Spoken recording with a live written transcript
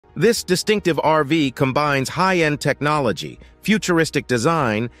This distinctive RV combines high-end technology, futuristic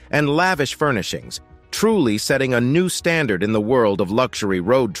design, and lavish furnishings, truly setting a new standard in the world of luxury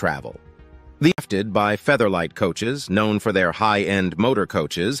road travel. Crafted by Featherlight Coaches, known for their high-end motor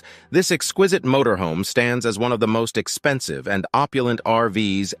coaches, this exquisite motorhome stands as one of the most expensive and opulent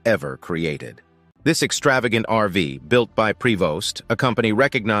RVs ever created. This extravagant RV, built by Prevost, a company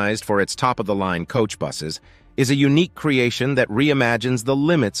recognized for its top-of-the-line coach buses, is a unique creation that reimagines the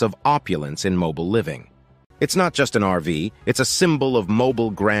limits of opulence in mobile living. It's not just an RV, it's a symbol of mobile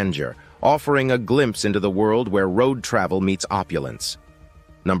grandeur, offering a glimpse into the world where road travel meets opulence.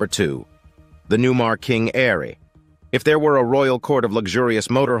 Number 2. The Newmar King Air. If there were a royal court of luxurious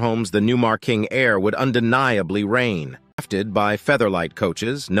motorhomes, the Newmar King Air would undeniably reign. Crafted by Featherlight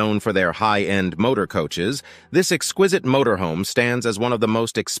Coaches, known for their high-end motor coaches, this exquisite motorhome stands as one of the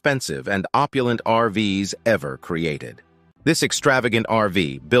most expensive and opulent RVs ever created. This extravagant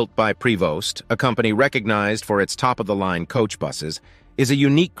RV, built by Prevost, a company recognized for its top-of-the-line coach buses, is a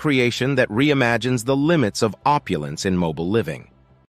unique creation that reimagines the limits of opulence in mobile living.